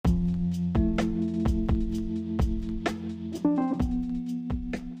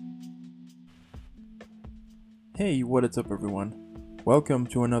Hey, what is up, everyone? Welcome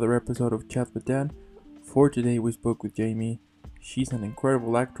to another episode of Chat with Dan. For today, we spoke with Jamie. She's an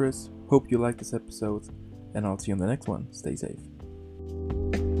incredible actress. Hope you like this episode, and I'll see you on the next one. Stay safe.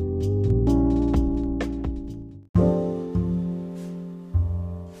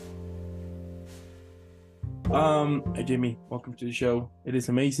 Hey Jamie, welcome to the show. It is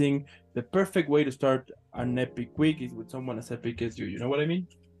amazing. The perfect way to start an epic week is with someone as epic as you. You know what I mean?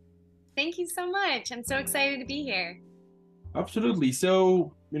 Thank you so much. I'm so excited to be here. Absolutely.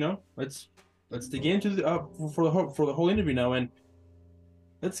 So, let's dig into for the whole interview now, and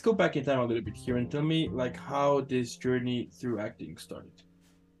let's go back in time a little bit here and tell me like how this journey through acting started.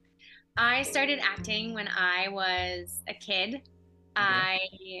 I started acting when I was a kid. I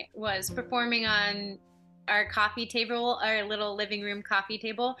was performing on our coffee table, our little living room coffee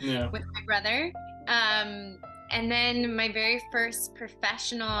table Yeah. with my brother. And then my very first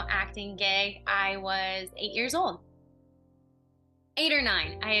professional acting gig, I was 8 years old. 8 or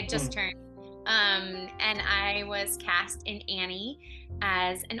 9. I had just turned. And I was cast in Annie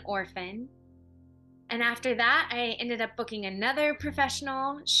as an orphan. And after that, I ended up booking another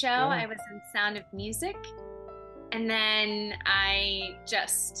professional show. I was in Sound of Music. And then I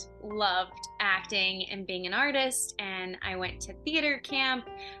just loved acting and being an artist. And I went to theater camp.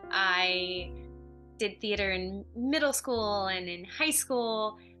 I did theater in middle school and in high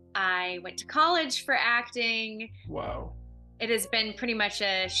school. I went to college for acting. Wow. It has been pretty much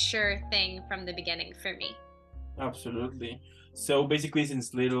a sure thing from the beginning for me. Absolutely. So basically,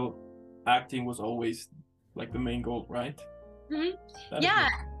 since little, acting was always like the main goal, right? Mm-hmm. Yeah.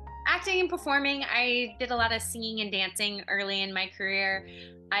 Acting and performing. I did a lot of singing and dancing early in my career.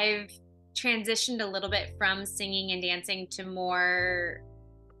 I've transitioned a little bit from singing and dancing to more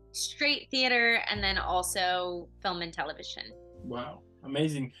straight theater and then also film and television. Wow,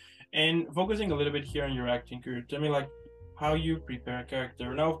 amazing. And focusing a little bit here on your acting career, tell me like how you prepare a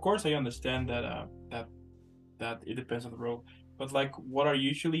character. Now, of course, I understand that that it depends on the role, but like, what are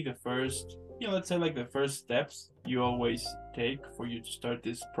usually the first, let's say like the first steps you always take for you to start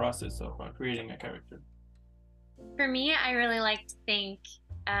this process of creating a character? For me, I really like to think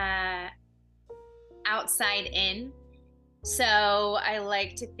outside in. So I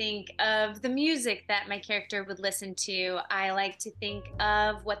like to think of the music that my character would listen to. I like to think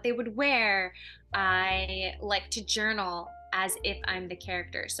of what they would wear. I like to journal as if I'm the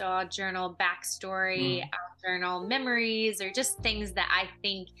character. So I'll journal backstory, I'll journal memories, or just things that I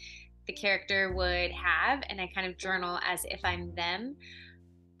think the character would have, and I kind of journal as if I'm them.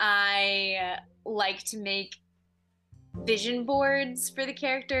 I like to make vision boards for the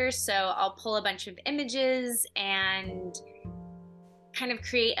character. So I'll pull a bunch of images and kind of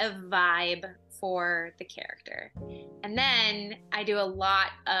create a vibe for the character. And then I do a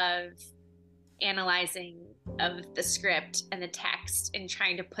lot of analyzing of the script and the text and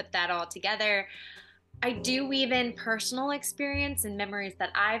trying to put that all together. I do weave in personal experience and memories that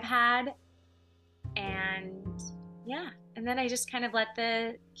I've had. And yeah, and then I just kind of let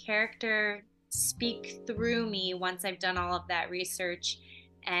the character speak through me once I've done all of that research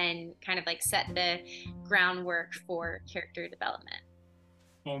and kind of like set the groundwork for character development.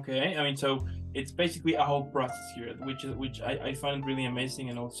 Okay, I mean, so it's basically a whole process here, which I find really amazing,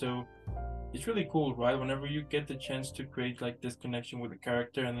 and also it's really cool, right? Whenever you get the chance to create like this connection with the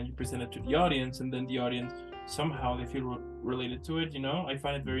character, and then you present it to the audience, and then the audience somehow they feel related to it. I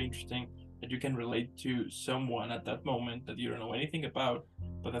find it very interesting that you can relate to someone at that moment that you don't know anything about,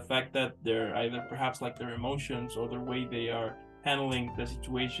 but the fact that they're either perhaps like their emotions or the way they are handling the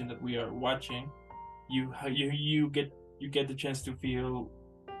situation that we are watching, you get the chance to feel.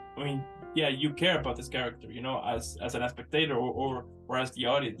 I mean, yeah, you care about this character, as an spectator or as the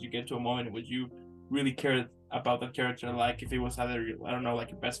audience, you get to a moment in which you really care about that character, like if it was either, I don't know,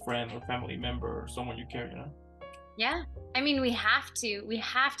 like your best friend or family member or someone you care. Yeah. I mean, we have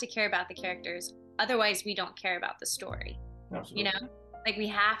to care about the characters. Otherwise, we don't care about the story. Absolutely. Like we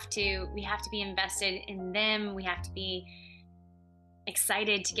have to be invested in them. We have to be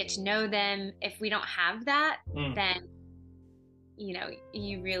excited to get to know them. If we don't have that, then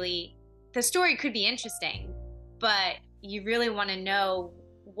the story could be interesting, but you really want to know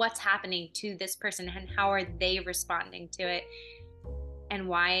what's happening to this person and how are they responding to it, and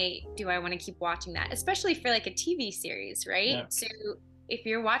why do I want to keep watching that, especially for like a TV series, right? Yeah. So if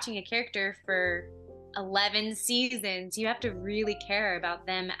you're watching a character for 11 seasons, you have to really care about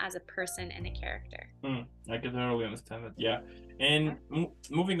them as a person and a character. I can totally understand that. Yeah. And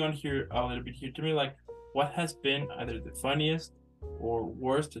moving on here a little bit here, to me, like, what has been either the funniest or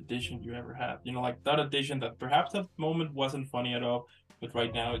worst audition you ever had? Like that audition that perhaps at the moment wasn't funny at all, but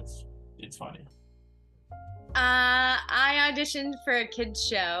right now it's funny. I auditioned for a kids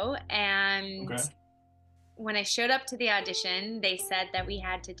show, and Okay. when I showed up to the audition, they said that we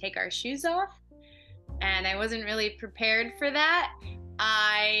had to take our shoes off, and I wasn't really prepared for that.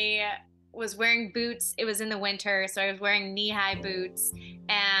 I was wearing boots. It was in the winter, so I was wearing knee-high boots,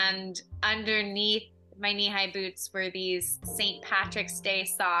 and underneath my knee-high boots were these St. Patrick's Day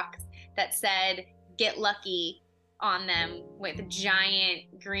socks that said "Get Lucky" on them with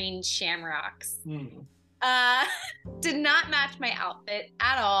giant green shamrocks. Hmm. Uh, did not match my outfit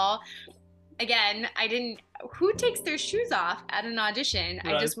at all. Again, I didn't. Who takes their shoes off at an audition?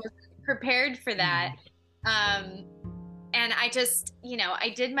 I Right. just wasn't prepared for that. Hmm. Um, and I just,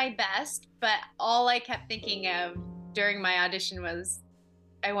 I did my best, but all I kept thinking of during my audition was,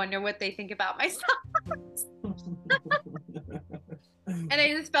 I wonder what they think about myself. And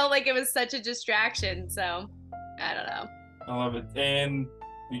I just felt like it was such a distraction. So I don't know. I love it. And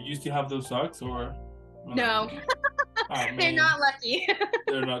do you still have those socks or No, like, oh they're man, not lucky.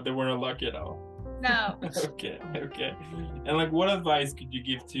 they weren't lucky at all. No. Okay, okay. And like what advice could you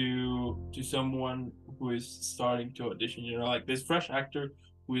give to someone who is starting to audition, like this fresh actor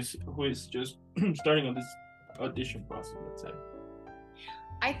who is just starting on this audition process, let's say.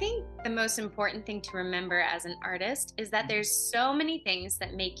 I think the most important thing to remember as an artist is that there's so many things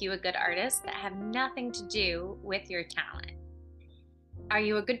that make you a good artist that have nothing to do with your talent. Are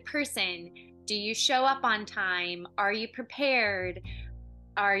you a good person? Do you show up on time? Are you prepared?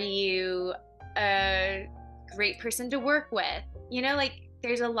 Are you a great person to work with? Like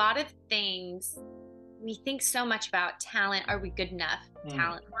there's a lot of things. We think so much about talent. Are we good enough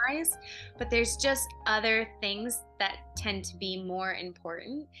talent wise? But there's just other things that tend to be more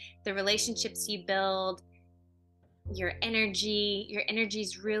important. The relationships you build, your energy. Your energy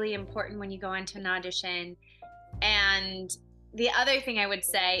is really important when you go into an audition. And the other thing I would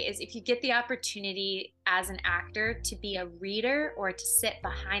say is if you get the opportunity as an actor to be a reader or to sit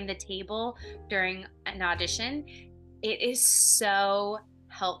behind the table during an audition, it is so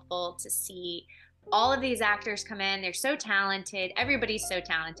helpful to see all of these actors come in. They're so talented. Everybody's so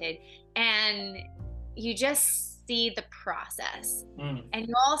talented. And you just see the process. And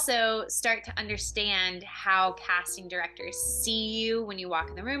you also start to understand how casting directors see you when you walk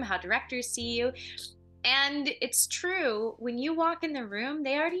in the room, how directors see you. And it's true, when you walk in the room,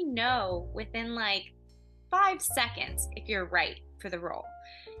 they already know within like 5 seconds if you're right for the role.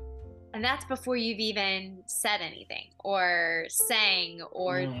 And that's before you've even said anything or sang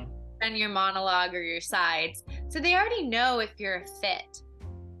or done your monologue or your sides. So they already know if you're a fit.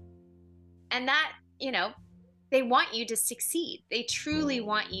 And that, they want you to succeed. They truly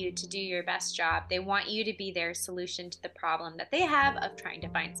want you to do your best job. They want you to be their solution to the problem that they have of trying to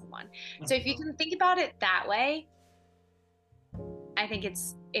find someone. So if you can think about it that way, I think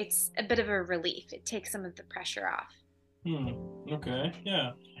it's a bit of a relief. It takes some of the pressure off. Okay,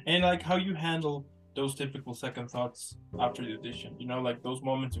 yeah. And like how you handle those typical second thoughts after the audition, like those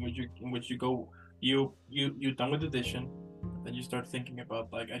moments in which you go, you're done with the audition, then you start thinking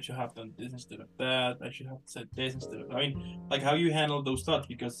about like I should have done this instead of that, I should have said this instead of, like how you handle those thoughts,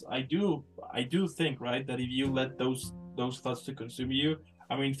 because I do think, right, that if you let those thoughts to consume you,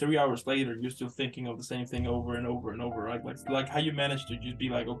 3 hours later you're still thinking of the same thing over and over and over, right? Like how you manage to just be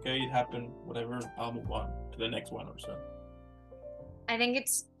like, okay, it happened, whatever, I'll move on to the next one or so. I think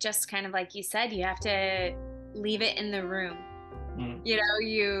it's just kind of like you said, you have to leave it in the room.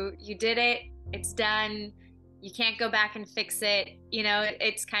 You did it, it's done. You can't go back and fix it.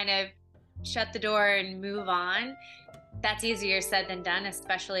 It's kind of shut the door and move on. That's easier said than done,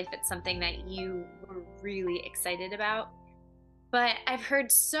 especially if it's something that you were really excited about. But I've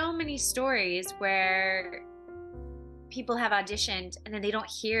heard so many stories where people have auditioned and then they don't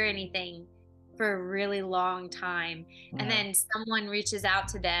hear anything for a really long time. And then someone reaches out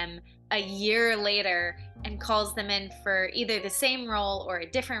to them a year later and calls them in for either the same role or a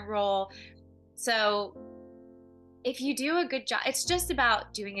different role. So if you do a good job, it's just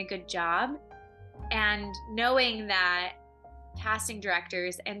about doing a good job and knowing that casting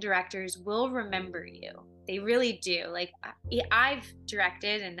directors and directors will remember you. They really do. Like I've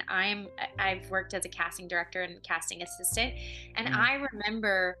directed and I've worked as a casting director and casting assistant, and I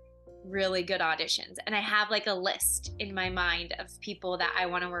remember really good auditions, and I have like a list in my mind of people that I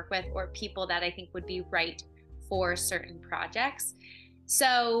want to work with or people that I think would be right for certain projects.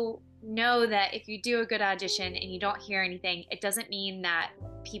 So know that if you do a good audition and you don't hear anything, it doesn't mean that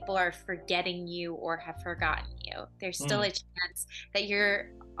people are forgetting you or have forgotten you. There's still a chance that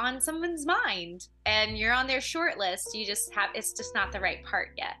you're on someone's mind and you're on their short list. It's just not the right part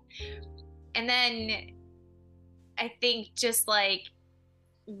yet. And then I think just like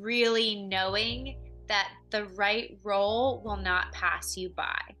really knowing that the right role will not pass you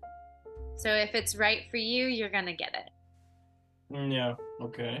by. So if it's right for you, you're gonna get it. Yeah.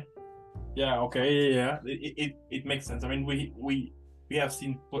 Okay. Yeah. Okay. Yeah. It makes sense. I mein, we have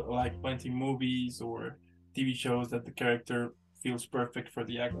seen like plenty movies or TV shows that the character feels perfect for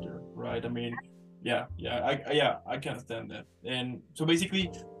the actor, right? I mean, yeah, yeah. I can understand that. And so basically,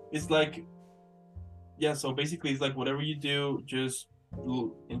 it's like yeah. So basically, it's like whatever you do, just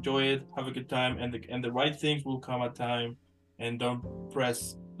enjoy it, have a good time, and the right things will come at time, and don't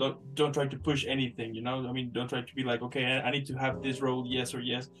try to push anything. You know, I mean, don't try to be like, okay, I need to have this role, yes or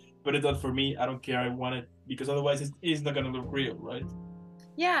yes, but it's not for me. I don't care. I want it because otherwise it's not gonna look real, right?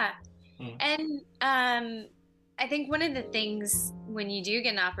 Yeah. Mm. And I think one of the things when you do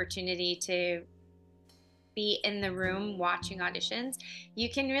get an opportunity to be in the room watching auditions, you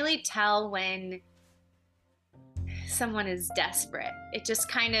can really tell when someone is desperate. It just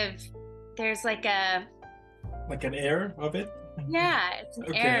kind of, there's like a, Like an air of it. yeah, it's an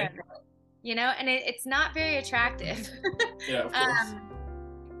air Okay. of it, and it's not very attractive. Yeah, of course.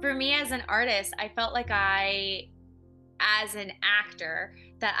 um, for me as an artist, I felt like as an actor,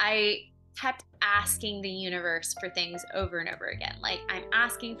 that I kept asking the universe for things over and over again. Like, I'm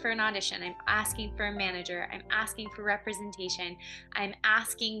asking for an audition, I'm asking for a manager, I'm asking for representation, I'm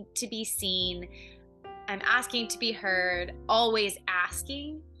asking to be seen, I'm asking to be heard, always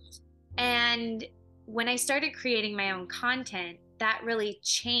asking. And when I started creating my own content, that really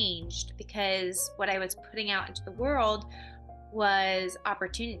changed because what I was putting out into the world was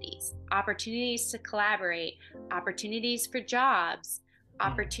opportunities to collaborate, opportunities for jobs, Mm.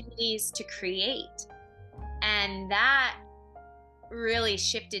 opportunities to create. And that really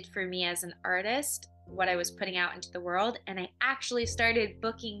shifted for me as an artist, what I was putting out into the world. And I actually started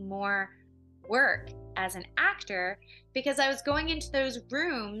booking more work as an actor because I was going into those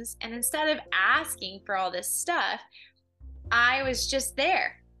rooms, and instead of asking for all this stuff, I was just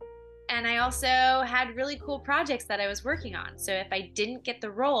there. And I also had really cool projects that I was working on. So if I didn't get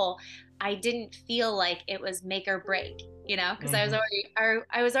the role, I didn't feel like it was make or break, because Hmm.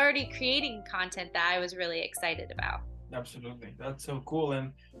 I was already creating content that I was really excited about. Absolutely. That's so cool.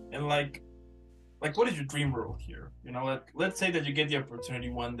 And like what is your dream role here? You know, let's say that you get the opportunity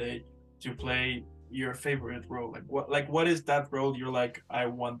one day to play your favorite role. Like what is that role you're like, I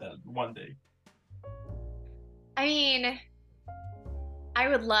want that one day? I mean, I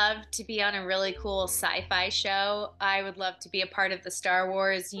would love to be on a really cool sci-fi show. I would love to be a part of the Star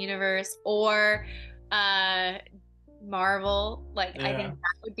Wars universe or uh Marvel. Like, I think Yeah.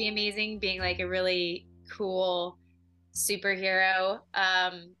 that would be amazing, being like a really cool superhero.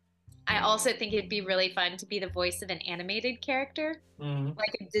 I also think it'd be really fun to be the voice of an animated character, Hmm.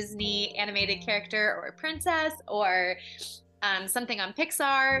 like a Disney animated character or a princess or something on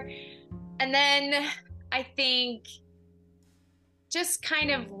Pixar. And then I think just kind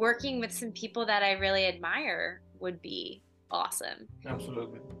of working with some people that I really admire would be awesome.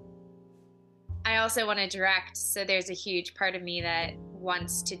 Absolutely. I also want to direct, so there's a huge part of me that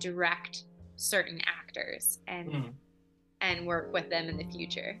wants to direct certain actors Mm. and work with them in the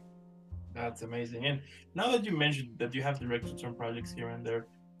future. That's amazing. And now that you mentioned that you have directed some projects here and there,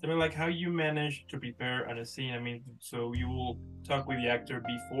 tell me like how you manage to prepare on a scene. I mean, so you will talk with the actor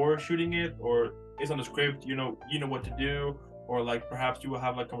before shooting it, or it's on the script, you know what to do, or like perhaps you will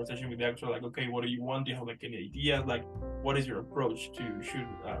have a conversation with the actor, like, okay, what do you want? Do you have like any ideas? Like, what is your approach to shoot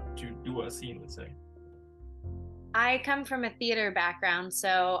to do a scene, let's say? I come from a theater background,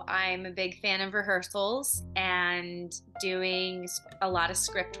 so I'm a big fan of rehearsals and doing a lot of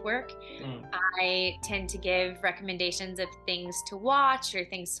script work. Mm. I tend to give recommendations of things to watch or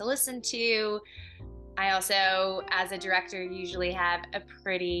things to listen to. I also, as a director, usually have a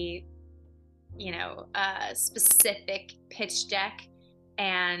pretty, specific pitch deck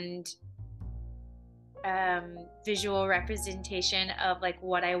and visual representation of like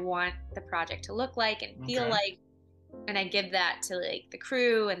what I want the project to look like and feel Okay. like. And I give that to like the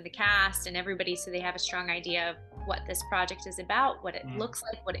crew and the cast and everybody so they have a strong idea of what this project is about, what it Mm. looks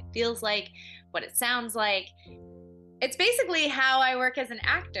like, what it feels like, what it sounds like. It's basically how I work as an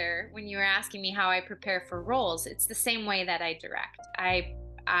actor. When you were asking me how I prepare for roles, it's the same way that I direct.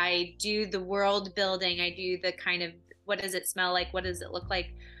 I do the world building, I do the kind of, what does it smell like, what does it look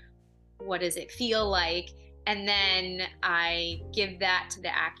like, what does it feel like, and then I give that to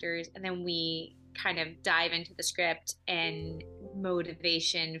the actors, and then we kind of dive into the script and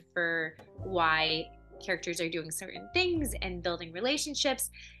motivation for why characters are doing certain things and building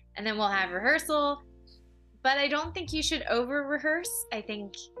relationships, and then we'll have rehearsal. But I don't think you should over rehearse. I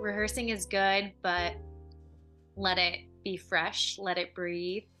think rehearsing is good, but let it be fresh, let it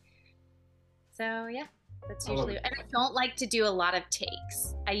breathe. So yeah, that's I love usually, it. and I don't like to do a lot of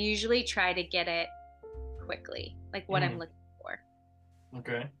takes. I usually try to get it quickly, like what I'm Mm, looking for.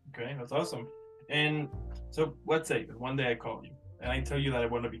 okay, okay, that's awesome. And so let's say that one day I call you and I tell you that I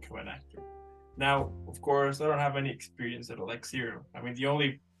want to become an actor. Now, of course, I don't have any experience at all, like zero. I mean, the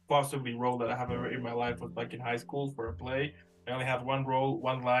only possibly role that I have ever in my life was like in high school for a play. I only had one role,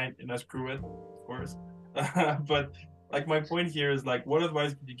 one line, and I screw it, of course. But like my point here is like, what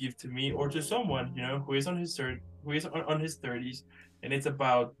advice could you give to me or to someone who is on his 30s, and it's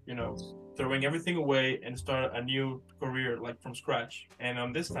about throwing everything away and start a new career like from scratch. And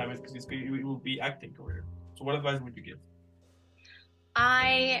on this time, it will be acting career. So, what advice would you give?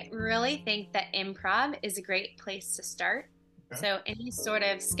 I really think that improv is a great place to start. Okay. So, any sort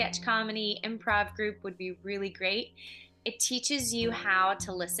of sketch comedy improv group would be really great. It teaches you how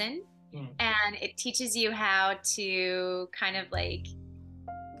to listen, Mm, and it teaches you how to kind of like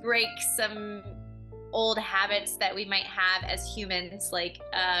break some old habits that we might have as humans. Like,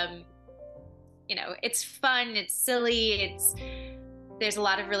 it's fun, it's silly, there's a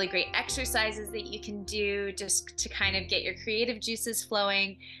lot of really great exercises that you can do just to kind of get your creative juices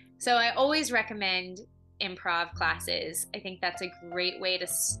flowing. So I always recommend improv classes. I think that's a great way to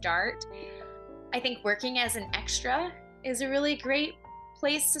start. I think working as an extra is a really great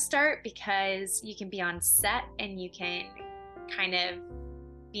place to start because you can be on set and you can kind of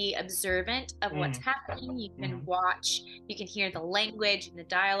be observant of what's mm, happening. You can mm. watch, you can hear the language and the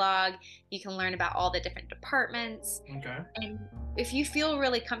dialogue, you can learn about all the different departments. Okay. And if you feel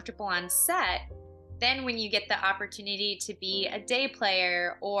really comfortable on set, then when you get the opportunity to be a day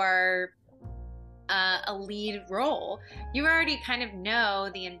player or a lead role, you already kind of know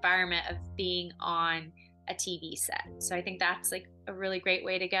the environment of being on a TV set. So I think that's like a really great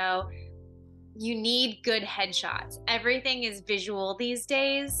way to go. You need good headshots. Everything is visual these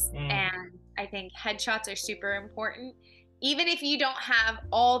days, Mm, and I think headshots are super important. Even if you don't have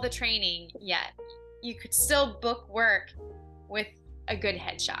all the training yet, you could still book work with a good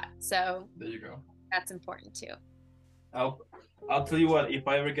headshot. So there you go. that's important too. I'll I'll tell you what. If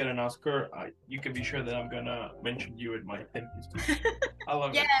I ever get an Oscar, you can be sure that I'm gonna mention you in my thank you speech. I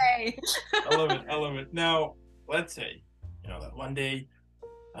love it. Yay! I love it. I love it. Now, let's say that one day,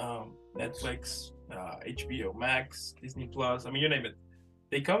 Netflix, HBO Max, Disney Plus. I mean, you name it.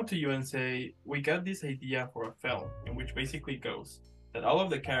 They come to you and say, "We got this idea for a film, in which basically goes that all of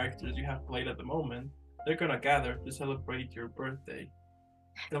the characters you have played at the moment, they're gonna gather to celebrate your birthday."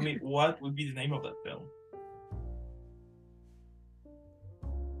 Tell me, what would be the name of that film?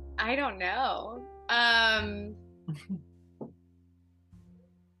 I don't know. I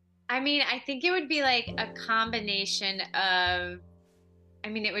mean, I think it would be like a combination of, I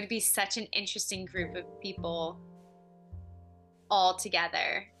mean, it would be such an interesting group of people all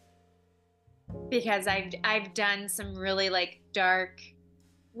together because I've done some really like dark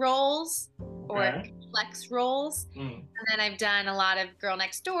roles or Okay. complex roles, Mm, and then I've done a lot of girl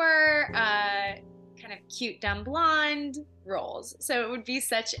next door, kind of cute dumb blonde roles. So it would be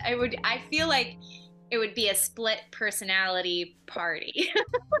I feel like it would be a split personality party.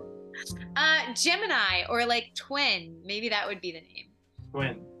 Gemini or like twin, maybe that would be the name.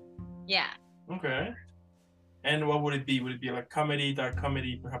 Twin. Yeah. Okay. And what would it be? Would it be like comedy, dark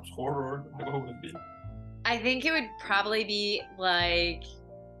comedy, perhaps horror? Like, what would it be? I think it would probably be like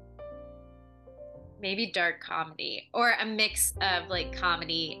maybe dark comedy or a mix of like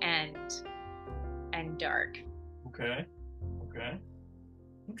comedy and dark. Okay. Okay.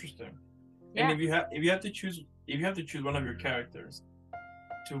 Interesting. And Yeah. if you have to choose one of your characters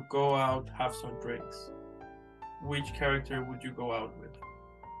to go out have some drinks, which character would you go out with?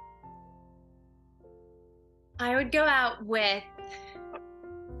 I would go out with,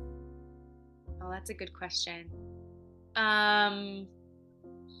 oh, that's a good question. Um,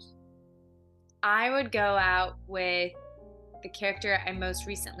 I would go out with the character I most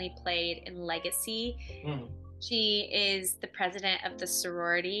recently played in Legacy. Mm, She is the president of the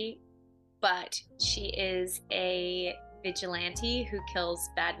sorority, but she is a vigilante who kills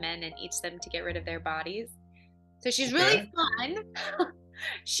bad men and eats them to get rid of their bodies. So she's really okay. fun.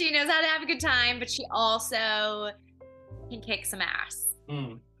 She knows how to have a good time, but she also can kick some ass.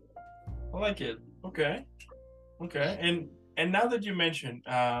 Mm, I like it. Okay. Okay. And now that you mentioned,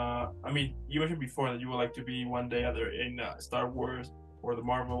 I mean, you mentioned before that you would like to be one day either in Star Wars or the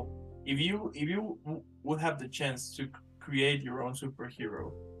Marvel. If you would have the chance to create your own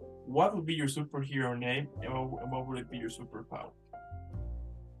superhero, what would be your superhero name, and what would it be your superpower?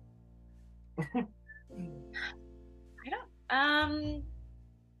 I don't.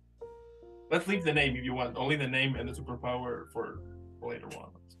 Let's leave the name if you want. Only the name and the superpower for later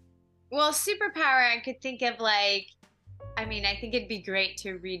on. Well, superpower, I could think of like, I mean, I think it'd be great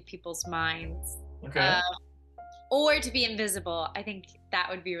to read people's minds. Okay, Uh, or to be invisible. I think that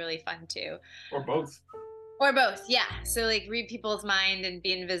would be really fun too. or both. Or both, yeah. So like read people's mind and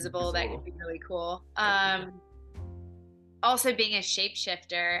be invisible, that could Invisible. be really cool. Okay. Also being a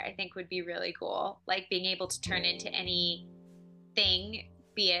shapeshifter, I think would be really cool. Like being able to turn into anything,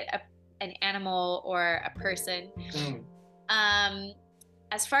 be it an animal or a person. Mm, Um,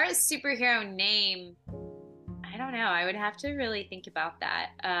 as far as superhero name, I don't know. I would have to really think about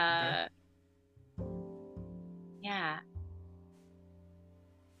that. okay. Yeah,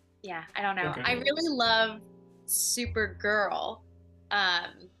 yeah. I don't know. Okay. I really love Supergirl,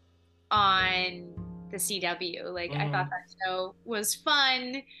 um, on the CW. Like I thought Mm, that show was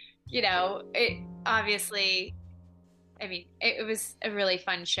fun. You know, it obviously. I mean, it was a really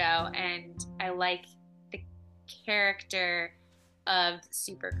fun show, and I like the character of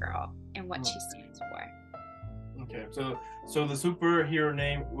Supergirl and what mm, she stands for. okay. So the superhero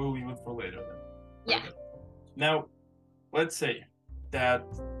name will leave it for later then. Very Yeah. good. Now, let's say that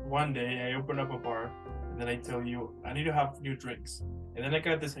one day I open up a bar and then I tell you I need to have new drinks. And then I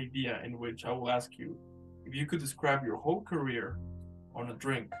got this idea in which I will ask you if you could describe your whole career on a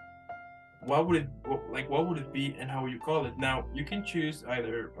drink, what would it like what would it be and how would you call it? Now, you can choose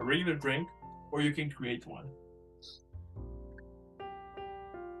either a regular drink or you can create one.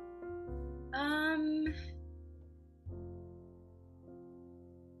 Um,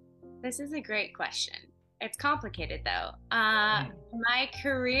 this is a great question. It's complicated though. Mm, My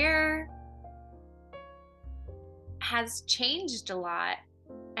career has changed a lot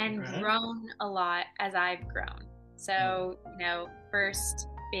and okay. grown a lot as I've grown. So, you know, first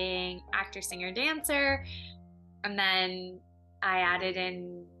being actor, singer, dancer, and then I added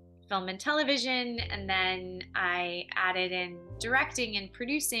in film and television, and then I added in directing and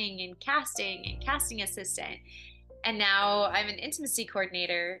producing and casting assistant. And now I'm an intimacy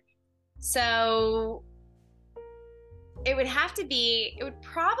coordinator. So it would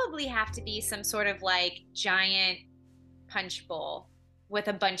probably have to be some sort of like giant punch bowl with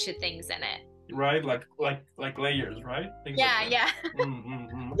a bunch of things in it. Right? Like layers, right? Things like Yeah, that. yeah.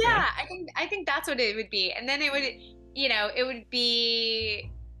 Okay. Yeah, I think that's what it would be. And then it would, you know, it would be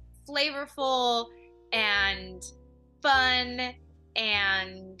flavorful and fun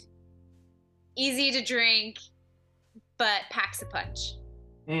and easy to drink, but packs a punch.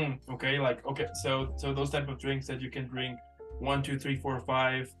 Okay, like okay, so those type of drinks that you can drink one, two, three, four,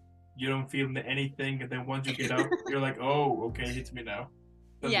 five, you don't feel anything, and then once you get up, you're like, oh, okay, it hits me now.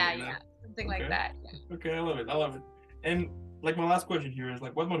 Something Yeah, like that. yeah, something like Okay, that. okay, I love it, I love it. And like my last question here is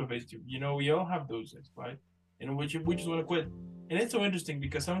like, what motivates you? You know, we all have those things, right? And we just want to quit. And it's so interesting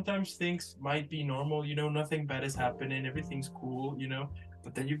because sometimes things might be normal, you know, nothing bad is happening, everything's cool, you know,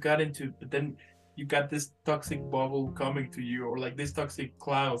 but then you got this toxic bubble coming to you or like this toxic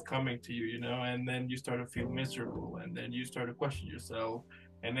cloud coming to you, you know, and then you start to feel miserable and then you start to question yourself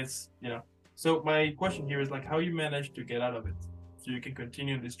and it's, you know. So my question here is like how you manage to get out of it so you can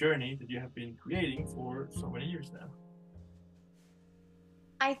continue this journey that you have been creating for so many years now.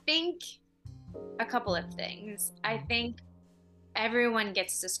 I think a couple of things. I think everyone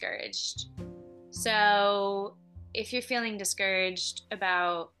gets discouraged. So if you're feeling discouraged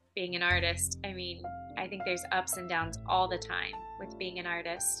about being an artist, I mean, I think there's ups and downs all the time with being an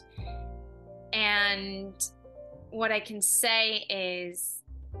artist. And what I can say is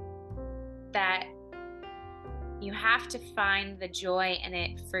that you have to find the joy in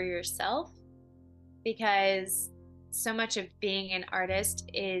it for yourself because so much of being an artist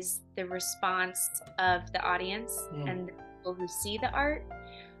is the response of the audience Mm, and the people who see the art.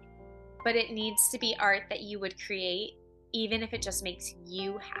 But it needs to be art that you would create, even if it just makes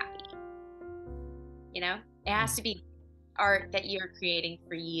you happy. You know, it has mm, to be art that you're creating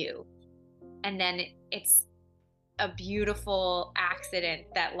for you. And then it's a beautiful accident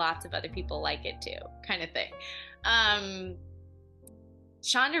that lots of other people like it too, kind of thing. Um,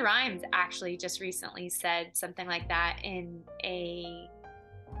 Shonda Rhimes actually just recently said something like that in a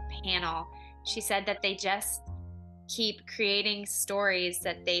panel. She said that they just keep creating stories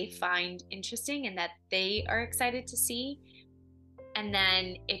that they find interesting and that they are excited to see. And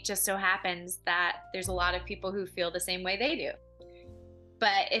then it just so happens that there's a lot of people who feel the same way they do.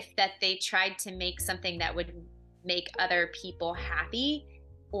 But if that they tried to make something that would make other people happy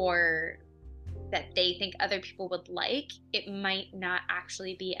or that they think other people would like, it might not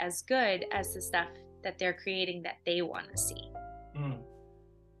actually be as good as the stuff that they're creating that they want to see. mm,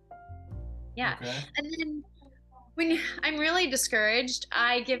 Yeah. okay. And then when I'm really discouraged,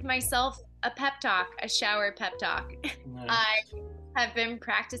 I give myself a pep talk, a shower pep talk. Yeah. I have been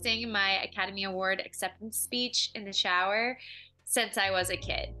practicing my Academy Award acceptance speech in the shower since I was a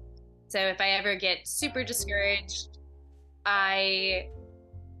kid. So if I ever get super discouraged, I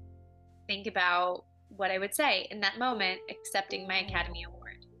think about what I would say in that moment, accepting my Academy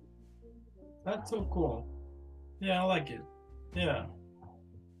Award. That's so cool. Yeah, I like it. Yeah,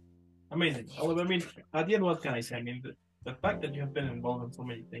 amazing. Well, I mean, at the end, what can I say? I mean, the fact that you have been involved in so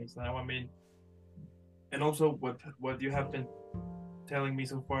many things now, I mean, and also what you have been telling me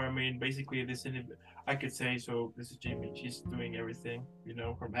so far. I mean, basically, I could say so. This is Jamie. She's doing everything,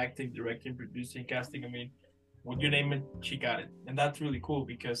 from acting, directing, producing, casting. I mean, when you name it, she got it, and that's really cool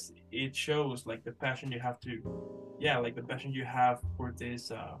because it shows like the passion you have to, yeah, like the passion you have for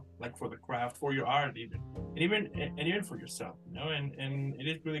this, like for the craft, for your art, even for yourself, and it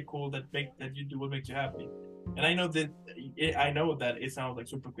is really cool that you do what makes you happy. And I know that it sounds like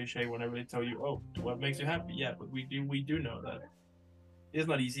super cliche whenever they tell you, oh, what makes you happy? Yeah, but we do know that it's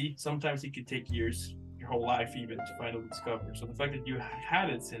not easy. Sometimes it could take years, your whole life even, to finally discover. So the fact that you had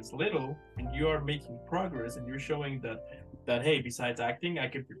it since little and you are making progress and you're showing that hey, besides acting, I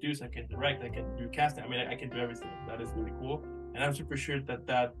can produce, I can direct, I can do casting. I mean, I can do everything. That is really cool, and I'm super sure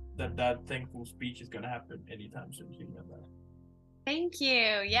that thankful speech is gonna happen anytime soon. Thank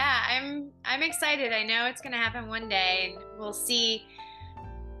you. Yeah, I'm excited. I know it's going to happen one day and we'll see.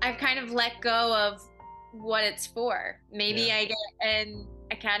 I've kind of let go of what it's for. Maybe Yeah. I get an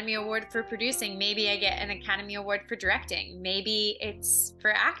Academy Award for producing. Maybe I get an Academy Award for directing. Maybe it's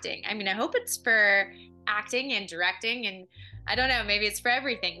for acting. I mean, I hope it's for acting and directing, and I don't know, maybe it's for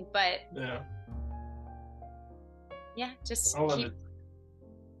everything, but Yeah. yeah, just I love keep it.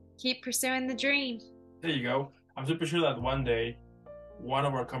 keep pursuing the dream. There you go. I'm super sure that one day one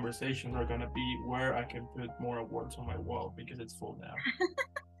of our conversations are gonna be where I can put more awards on my wall because it's full now.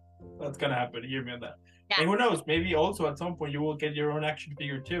 That's gonna happen. Hear me on that. Yeah. And who knows? Maybe also at some point you will get your own action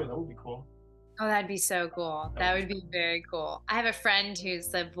figure too. That would be cool. Oh, that'd be so cool. That That would be would be cool. very cool. I have a friend who's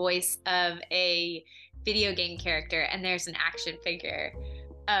the voice of a video game character, and there's an action figure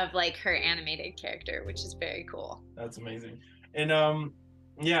of like her animated character, which is very cool. That's amazing. And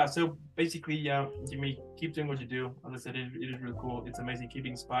yeah. So basically, yeah, Jimmy, keep doing what you do. As I said, it is really cool. It's amazing. Keep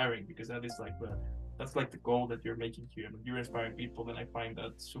inspiring because that's like the goal that you're making here. I mean, you're inspiring people, and I find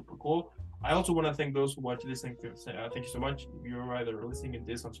that super cool. I also want to thank those who watch listening to. Thank you so much. If you're either listening to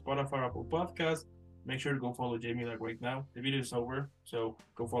this on Spotify, Apple Podcast, make sure to go follow Jamie like right now. The video is over, so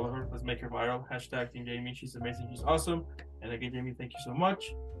go follow her. Let's make her viral. Hashtag Team Jamie. She's amazing. She's awesome. And again, Jamie, thank you so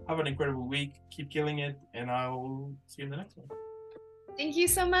much. Have an incredible week. Keep killing it, and I'll see you in the next one. Thank you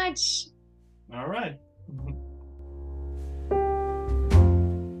so much. All right.